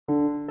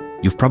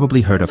You've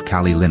probably heard of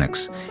Kali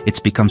Linux. It's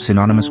become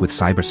synonymous with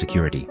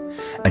cybersecurity,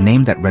 a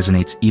name that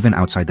resonates even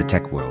outside the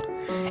tech world.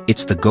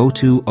 It's the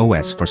go-to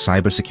OS for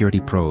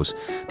cybersecurity pros,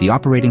 the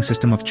operating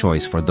system of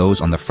choice for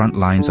those on the front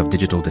lines of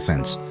digital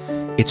defense.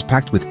 It's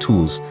packed with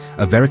tools,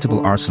 a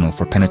veritable arsenal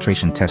for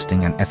penetration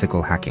testing and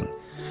ethical hacking.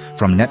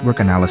 From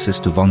network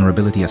analysis to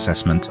vulnerability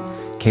assessment,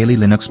 Kali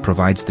Linux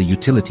provides the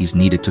utilities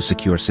needed to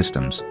secure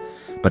systems.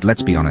 But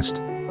let's be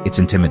honest, it's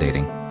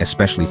intimidating,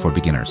 especially for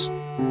beginners.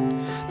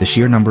 The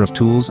sheer number of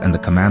tools and the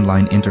command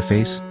line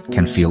interface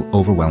can feel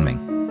overwhelming.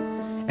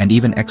 And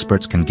even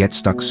experts can get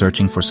stuck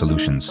searching for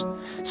solutions,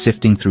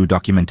 sifting through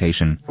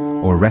documentation,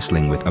 or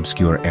wrestling with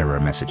obscure error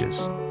messages.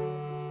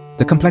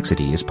 The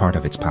complexity is part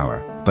of its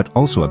power, but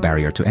also a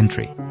barrier to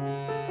entry.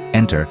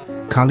 Enter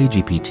Kali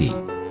GPT.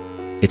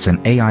 It's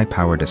an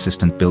AI-powered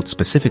assistant built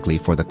specifically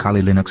for the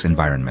Kali Linux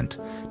environment,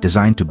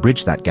 designed to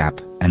bridge that gap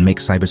and make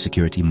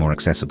cybersecurity more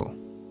accessible.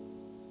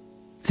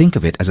 Think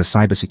of it as a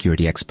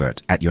cybersecurity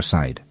expert at your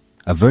side,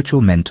 a virtual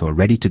mentor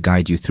ready to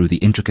guide you through the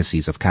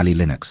intricacies of Kali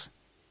Linux.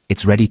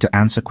 It's ready to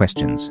answer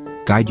questions,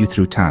 guide you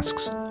through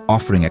tasks,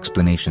 offering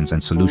explanations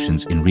and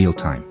solutions in real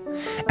time.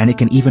 And it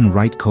can even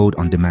write code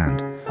on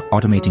demand,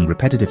 automating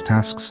repetitive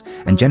tasks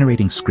and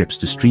generating scripts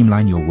to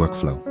streamline your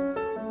workflow.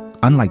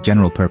 Unlike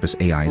general-purpose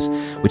AIs,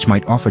 which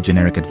might offer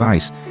generic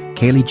advice,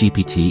 Kali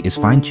GPT is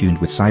fine-tuned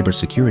with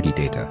cybersecurity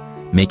data,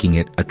 making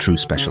it a true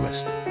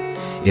specialist.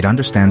 It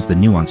understands the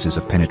nuances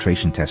of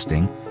penetration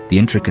testing, the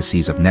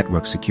intricacies of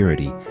network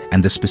security,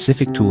 and the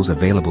specific tools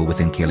available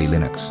within Kali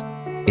Linux.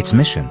 Its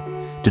mission: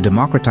 to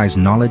democratize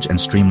knowledge and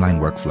streamline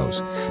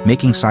workflows,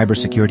 making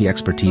cybersecurity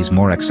expertise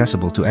more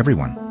accessible to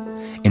everyone.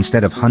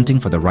 Instead of hunting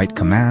for the right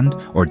command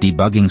or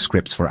debugging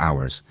scripts for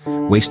hours,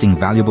 wasting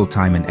valuable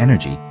time and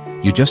energy,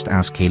 you just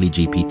ask Kali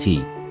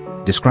GPT.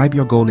 Describe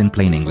your goal in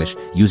plain English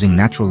using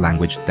natural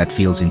language that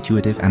feels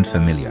intuitive and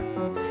familiar.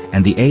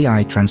 And the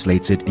AI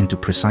translates it into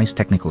precise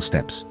technical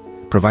steps,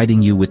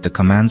 providing you with the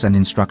commands and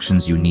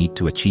instructions you need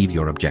to achieve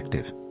your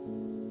objective.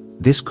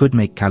 This could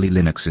make Kali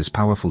Linux's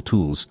powerful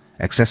tools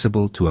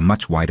accessible to a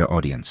much wider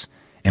audience,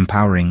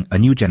 empowering a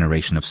new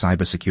generation of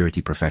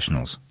cybersecurity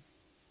professionals.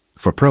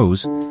 For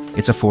pros,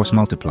 it's a force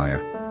multiplier,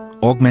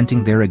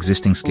 augmenting their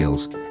existing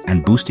skills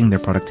and boosting their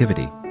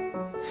productivity.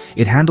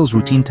 It handles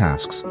routine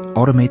tasks,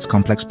 automates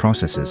complex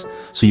processes,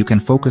 so you can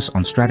focus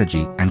on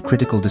strategy and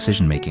critical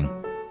decision-making.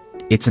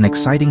 It's an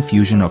exciting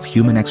fusion of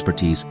human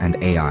expertise and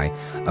AI,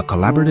 a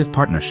collaborative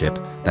partnership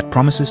that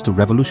promises to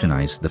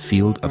revolutionize the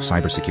field of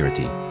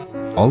cybersecurity.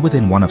 All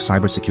within one of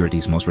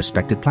cybersecurity's most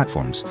respected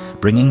platforms,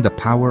 bringing the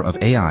power of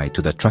AI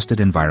to the trusted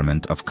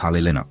environment of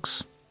Kali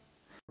Linux.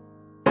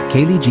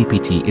 Kali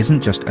GPT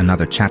isn't just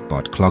another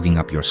chatbot clogging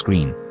up your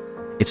screen.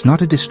 It's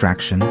not a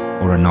distraction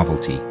or a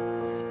novelty.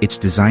 It's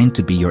designed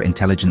to be your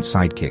intelligent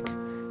sidekick,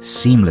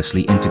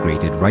 seamlessly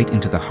integrated right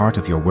into the heart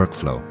of your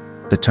workflow,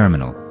 the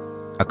terminal,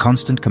 a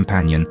constant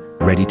companion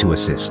ready to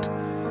assist.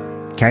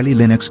 Kali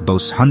Linux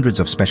boasts hundreds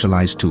of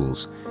specialized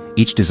tools,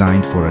 each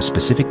designed for a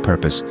specific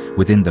purpose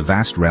within the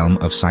vast realm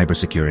of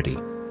cybersecurity.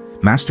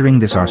 Mastering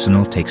this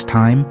arsenal takes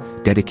time,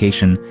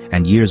 dedication,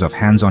 and years of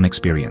hands-on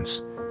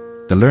experience.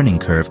 The learning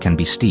curve can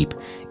be steep,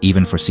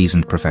 even for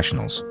seasoned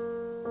professionals.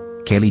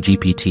 Kali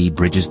GPT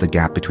bridges the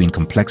gap between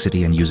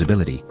complexity and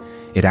usability.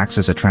 It acts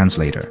as a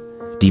translator,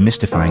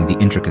 demystifying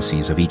the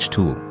intricacies of each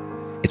tool.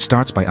 It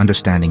starts by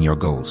understanding your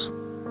goals.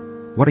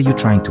 What are you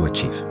trying to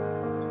achieve?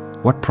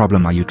 What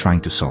problem are you trying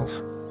to solve?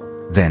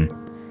 Then,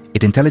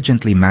 it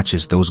intelligently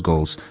matches those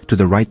goals to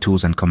the right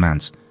tools and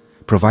commands,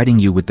 providing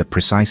you with the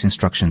precise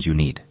instructions you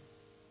need.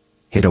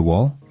 Hit a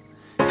wall?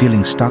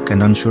 Feeling stuck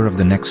and unsure of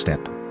the next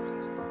step?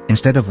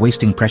 Instead of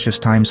wasting precious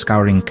time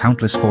scouring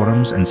countless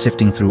forums and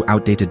sifting through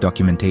outdated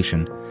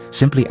documentation,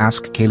 simply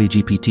ask Kali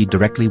GPT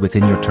directly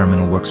within your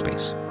terminal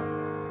workspace.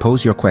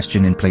 Pose your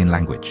question in plain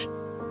language.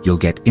 You'll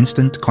get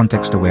instant,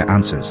 context-aware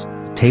answers,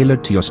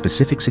 tailored to your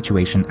specific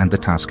situation and the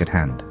task at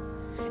hand.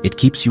 It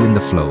keeps you in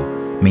the flow,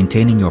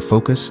 maintaining your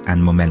focus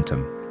and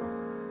momentum.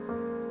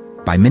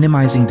 By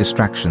minimizing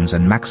distractions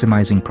and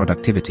maximizing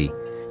productivity,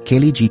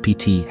 Kali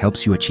GPT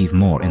helps you achieve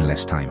more in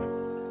less time.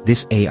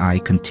 This AI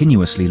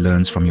continuously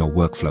learns from your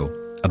workflow,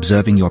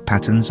 observing your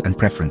patterns and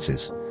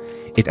preferences.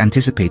 It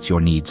anticipates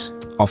your needs,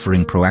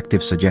 offering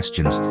proactive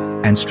suggestions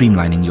and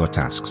streamlining your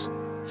tasks.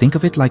 Think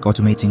of it like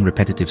automating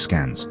repetitive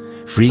scans,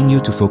 freeing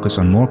you to focus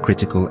on more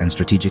critical and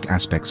strategic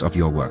aspects of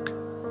your work.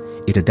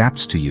 It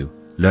adapts to you,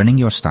 learning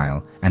your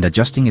style and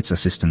adjusting its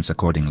assistance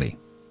accordingly.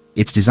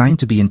 It's designed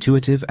to be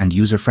intuitive and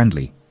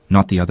user-friendly,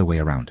 not the other way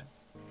around.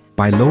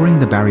 By lowering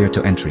the barrier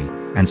to entry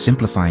and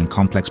simplifying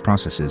complex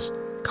processes,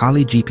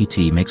 Kali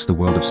GPT makes the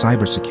world of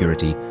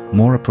cybersecurity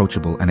more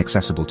approachable and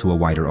accessible to a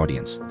wider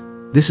audience.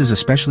 This is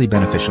especially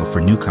beneficial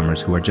for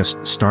newcomers who are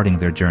just starting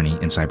their journey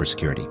in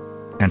cybersecurity.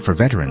 And for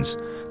veterans,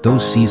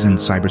 those seasoned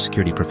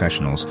cybersecurity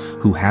professionals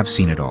who have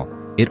seen it all.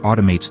 It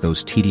automates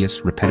those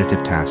tedious,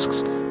 repetitive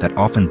tasks that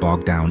often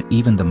bog down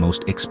even the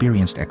most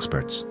experienced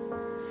experts.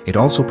 It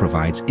also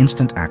provides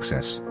instant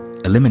access,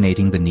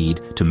 eliminating the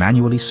need to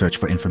manually search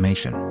for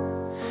information.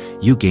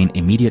 You gain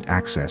immediate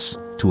access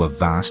to a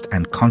vast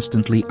and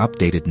constantly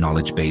updated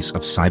knowledge base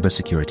of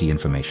cybersecurity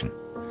information.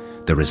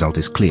 The result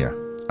is clear: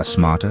 a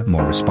smarter,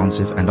 more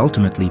responsive, and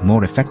ultimately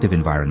more effective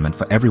environment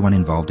for everyone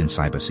involved in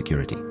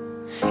cybersecurity.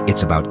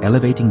 It's about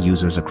elevating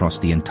users across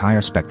the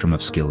entire spectrum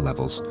of skill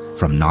levels,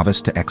 from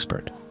novice to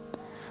expert.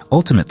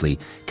 Ultimately,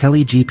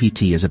 Kali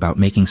GPT is about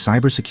making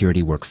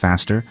cybersecurity work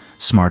faster,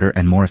 smarter,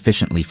 and more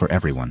efficiently for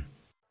everyone.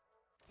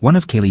 One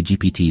of Kali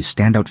GPT's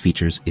standout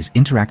features is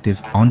interactive,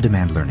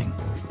 on-demand learning.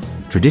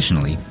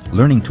 Traditionally,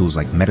 learning tools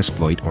like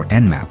Metasploit or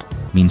Nmap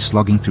mean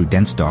slogging through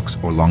dense docs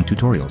or long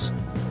tutorials.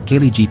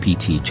 Kali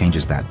GPT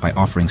changes that by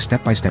offering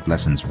step-by-step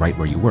lessons right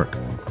where you work.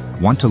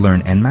 Want to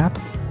learn Nmap?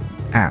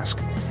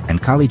 Ask,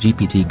 and Kali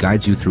GPT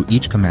guides you through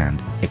each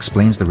command,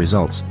 explains the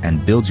results,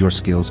 and builds your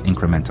skills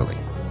incrementally.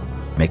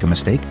 Make a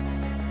mistake?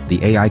 The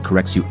AI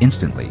corrects you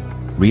instantly,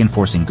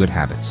 reinforcing good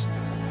habits.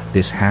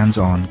 This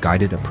hands-on,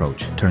 guided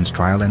approach turns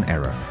trial and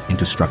error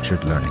into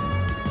structured learning.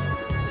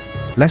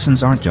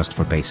 Lessons aren't just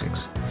for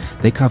basics.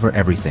 They cover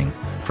everything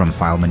from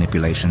file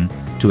manipulation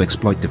to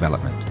exploit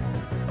development.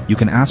 You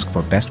can ask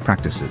for best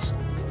practices,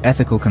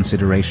 ethical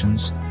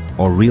considerations,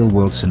 or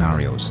real-world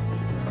scenarios.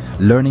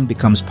 Learning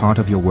becomes part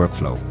of your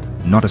workflow,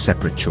 not a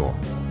separate chore.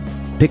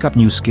 Pick up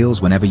new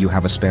skills whenever you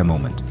have a spare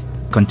moment.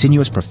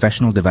 Continuous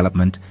professional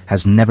development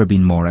has never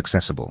been more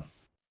accessible.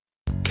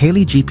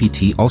 Kali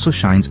GPT also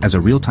shines as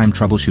a real-time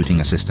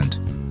troubleshooting assistant.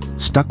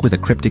 Stuck with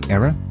a cryptic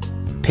error?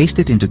 Paste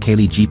it into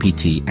Kali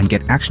GPT and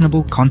get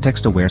actionable,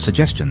 context-aware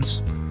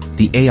suggestions.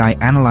 The AI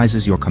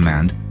analyzes your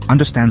command,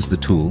 understands the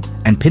tool,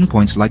 and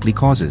pinpoints likely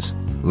causes,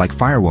 like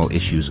firewall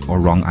issues or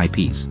wrong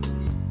IPs.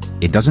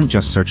 It doesn't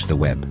just search the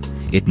web.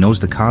 It knows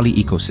the Kali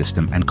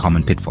ecosystem and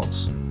common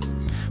pitfalls.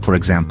 For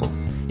example,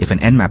 if an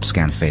Nmap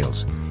scan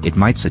fails, it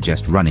might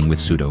suggest running with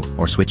sudo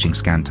or switching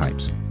scan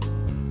types.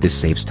 This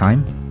saves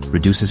time,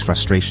 reduces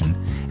frustration,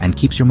 and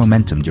keeps your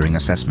momentum during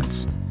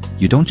assessments.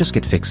 You don't just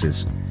get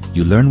fixes,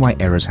 you learn why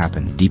errors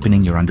happen,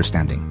 deepening your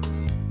understanding.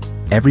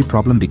 Every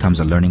problem becomes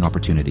a learning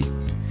opportunity.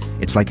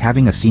 It's like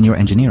having a senior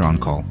engineer on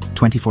call,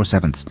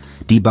 24/7.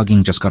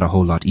 Debugging just got a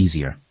whole lot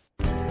easier.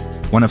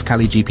 One of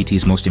Kali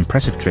GPT's most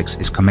impressive tricks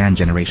is command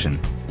generation.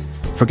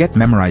 Forget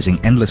memorizing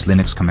endless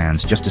Linux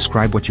commands, just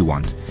describe what you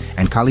want,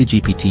 and Kali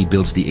GPT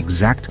builds the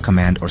exact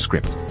command or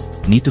script.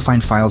 Need to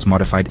find files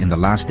modified in the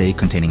last day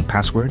containing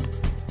password?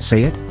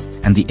 Say it,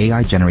 and the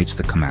AI generates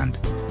the command,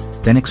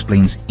 then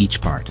explains each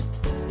part.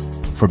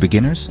 For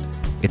beginners,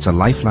 it's a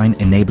lifeline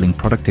enabling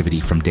productivity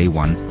from day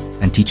one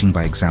and teaching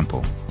by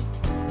example.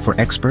 For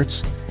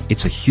experts,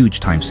 it's a huge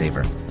time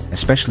saver,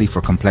 especially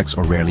for complex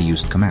or rarely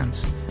used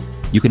commands.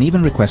 You can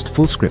even request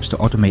full scripts to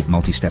automate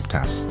multi-step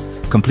tasks,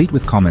 complete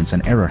with comments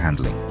and error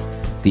handling.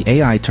 The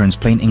AI turns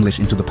plain English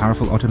into the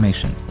powerful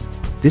automation.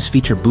 This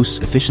feature boosts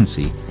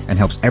efficiency and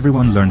helps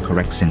everyone learn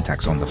correct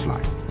syntax on the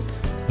fly.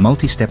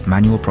 Multi-step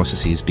manual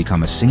processes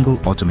become a single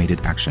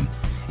automated action.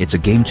 It's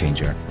a game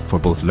changer for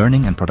both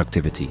learning and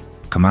productivity.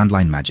 Command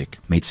line magic,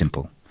 made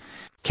simple.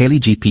 Kali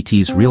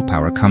GPT's real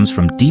power comes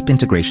from deep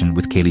integration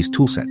with Kali's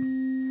toolset.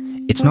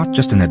 It's not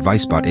just an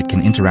advice bot, it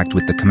can interact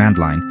with the command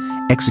line,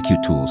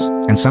 execute tools,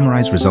 and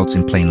summarize results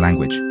in plain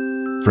language.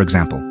 For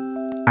example,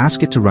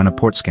 ask it to run a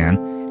port scan,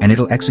 and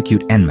it'll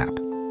execute Nmap,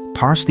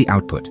 parse the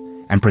output,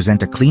 and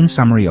present a clean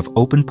summary of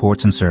open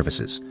ports and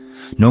services.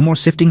 No more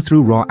sifting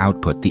through raw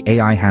output, the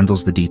AI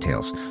handles the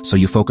details, so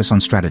you focus on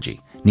strategy.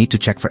 Need to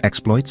check for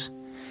exploits?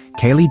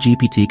 Kali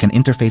GPT can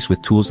interface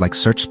with tools like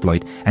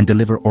SearchSploit and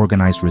deliver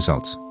organized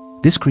results.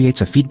 This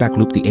creates a feedback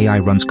loop. The AI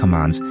runs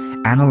commands,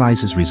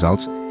 analyzes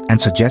results,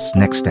 and suggests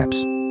next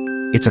steps.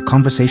 It's a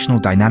conversational,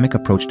 dynamic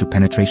approach to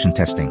penetration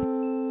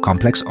testing.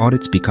 Complex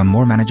audits become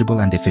more manageable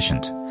and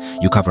efficient.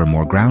 You cover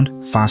more ground,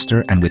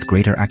 faster, and with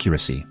greater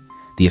accuracy.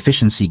 The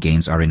efficiency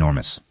gains are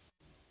enormous.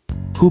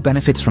 Who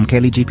benefits from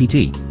Kali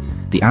GPT?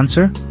 The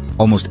answer?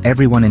 Almost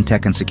everyone in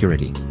tech and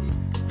security.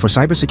 For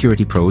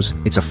cybersecurity pros,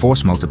 it's a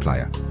force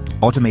multiplier,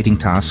 automating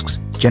tasks,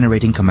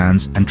 generating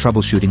commands, and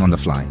troubleshooting on the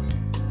fly.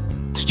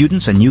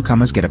 Students and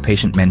newcomers get a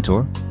patient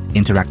mentor,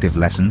 interactive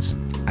lessons,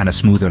 and a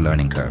smoother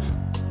learning curve.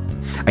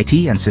 IT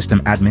and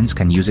system admins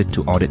can use it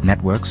to audit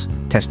networks,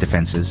 test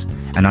defenses,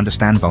 and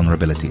understand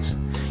vulnerabilities,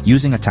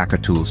 using attacker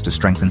tools to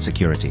strengthen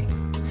security.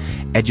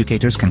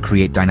 Educators can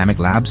create dynamic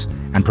labs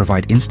and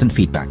provide instant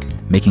feedback,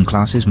 making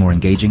classes more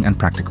engaging and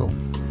practical.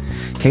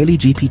 Kali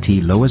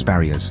GPT lowers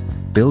barriers,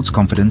 builds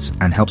confidence,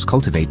 and helps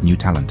cultivate new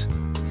talent.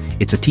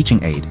 It's a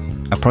teaching aid,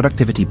 a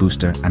productivity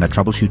booster, and a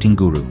troubleshooting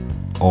guru,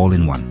 all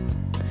in one.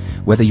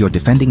 Whether you're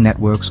defending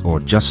networks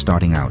or just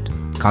starting out,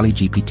 Kali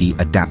GPT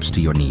adapts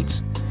to your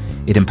needs.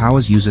 It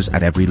empowers users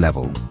at every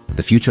level.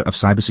 The future of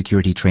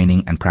cybersecurity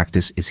training and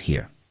practice is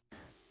here.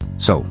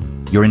 So,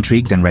 you're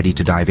intrigued and ready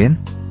to dive in?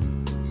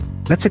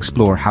 Let's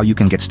explore how you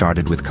can get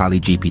started with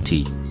Kali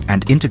GPT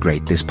and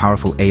integrate this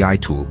powerful AI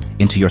tool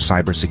into your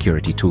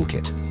cybersecurity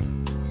toolkit.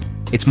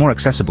 It's more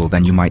accessible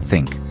than you might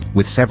think,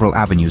 with several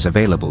avenues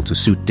available to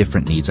suit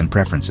different needs and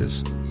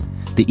preferences.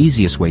 The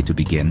easiest way to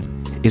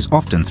begin is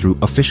often through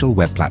official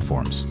web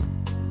platforms.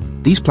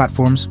 These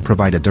platforms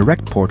provide a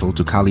direct portal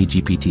to Kali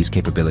GPT's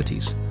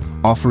capabilities,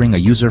 offering a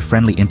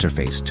user-friendly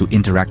interface to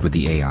interact with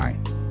the AI.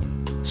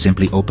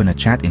 Simply open a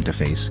chat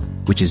interface,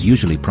 which is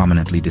usually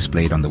prominently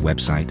displayed on the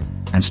website,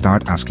 and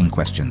start asking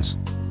questions.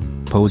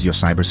 Pose your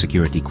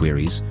cybersecurity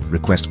queries,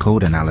 request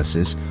code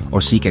analysis,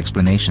 or seek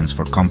explanations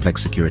for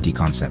complex security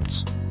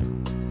concepts.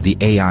 The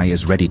AI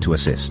is ready to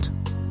assist.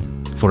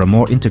 For a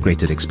more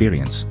integrated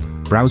experience,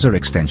 browser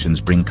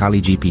extensions bring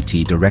Kali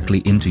GPT directly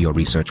into your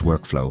research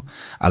workflow,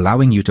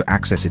 allowing you to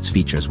access its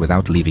features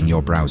without leaving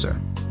your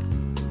browser.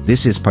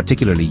 This is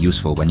particularly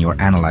useful when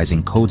you're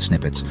analyzing code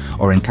snippets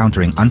or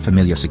encountering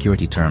unfamiliar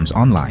security terms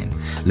online,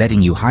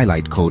 letting you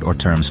highlight code or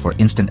terms for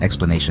instant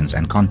explanations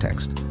and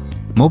context.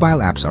 Mobile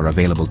apps are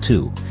available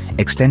too,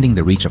 extending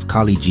the reach of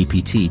Kali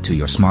GPT to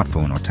your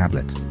smartphone or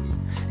tablet.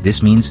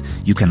 This means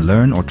you can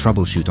learn or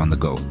troubleshoot on the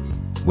go,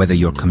 whether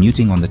you're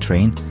commuting on the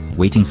train,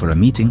 waiting for a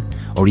meeting,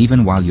 or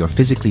even while you're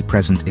physically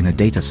present in a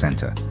data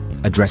center,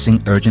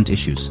 addressing urgent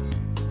issues.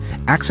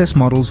 Access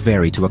models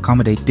vary to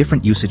accommodate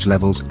different usage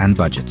levels and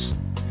budgets.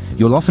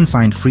 You'll often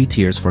find free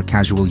tiers for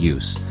casual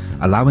use,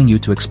 allowing you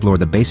to explore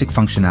the basic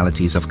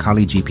functionalities of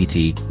Kali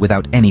GPT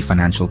without any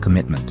financial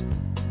commitment.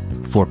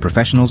 For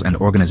professionals and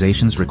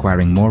organizations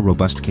requiring more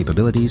robust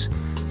capabilities,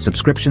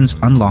 subscriptions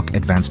unlock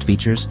advanced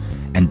features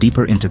and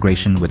deeper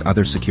integration with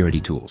other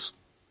security tools.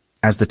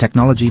 As the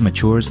technology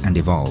matures and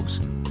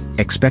evolves,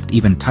 expect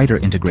even tighter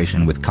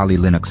integration with Kali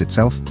Linux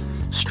itself,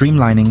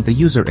 streamlining the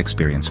user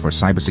experience for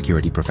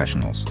cybersecurity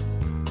professionals.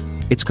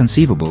 It's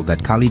conceivable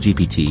that Kali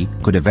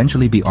GPT could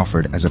eventually be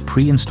offered as a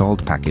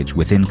pre-installed package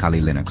within Kali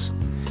Linux,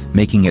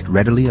 making it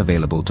readily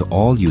available to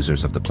all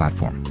users of the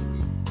platform.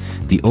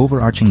 The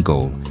overarching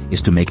goal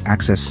is to make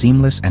access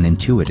seamless and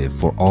intuitive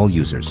for all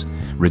users,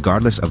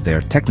 regardless of their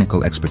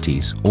technical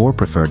expertise or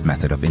preferred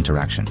method of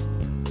interaction.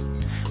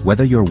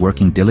 Whether you're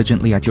working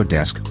diligently at your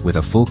desk with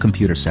a full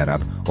computer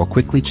setup or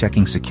quickly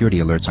checking security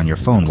alerts on your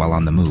phone while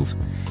on the move,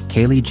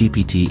 Kali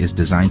GPT is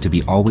designed to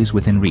be always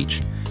within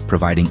reach,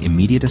 providing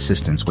immediate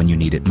assistance when you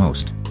need it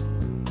most.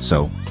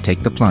 So,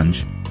 take the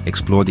plunge,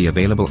 explore the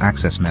available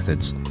access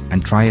methods,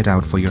 and try it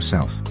out for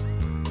yourself.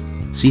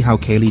 See how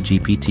Kali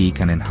GPT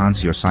can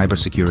enhance your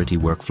cybersecurity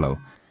workflow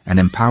and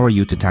empower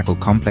you to tackle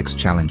complex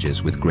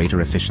challenges with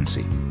greater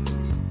efficiency.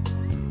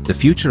 The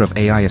future of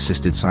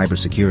AI-assisted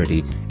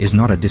cybersecurity is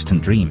not a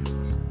distant dream.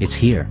 It's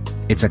here,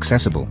 it's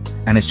accessible,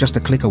 and it's just a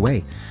click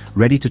away,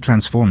 ready to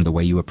transform the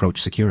way you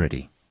approach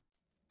security.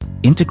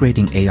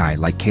 Integrating AI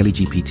like Kali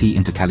GPT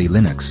into Kali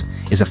Linux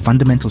is a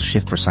fundamental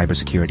shift for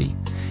cybersecurity.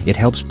 It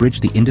helps bridge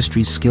the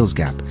industry's skills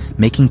gap,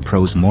 making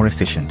pros more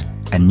efficient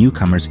and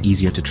newcomers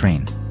easier to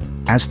train.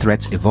 As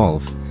threats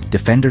evolve,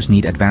 defenders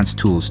need advanced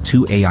tools.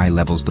 2 AI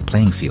levels the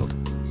playing field.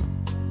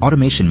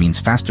 Automation means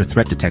faster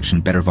threat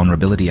detection, better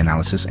vulnerability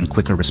analysis, and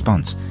quicker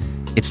response.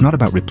 It's not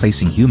about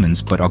replacing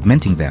humans, but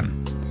augmenting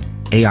them.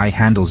 AI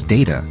handles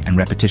data, and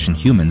repetition.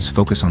 Humans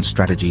focus on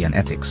strategy and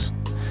ethics.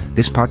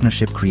 This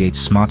partnership creates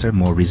smarter,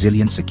 more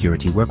resilient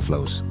security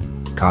workflows.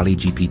 Kali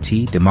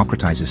GPT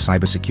democratizes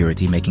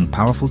cybersecurity, making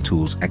powerful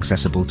tools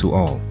accessible to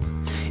all.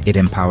 It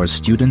empowers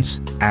students,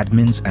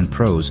 admins, and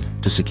pros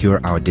to secure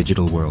our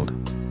digital world.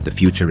 The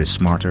future is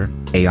smarter,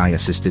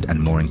 AI-assisted, and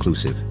more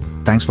inclusive.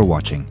 Thanks for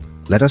watching.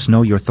 Let us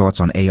know your thoughts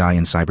on AI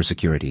and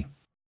cybersecurity.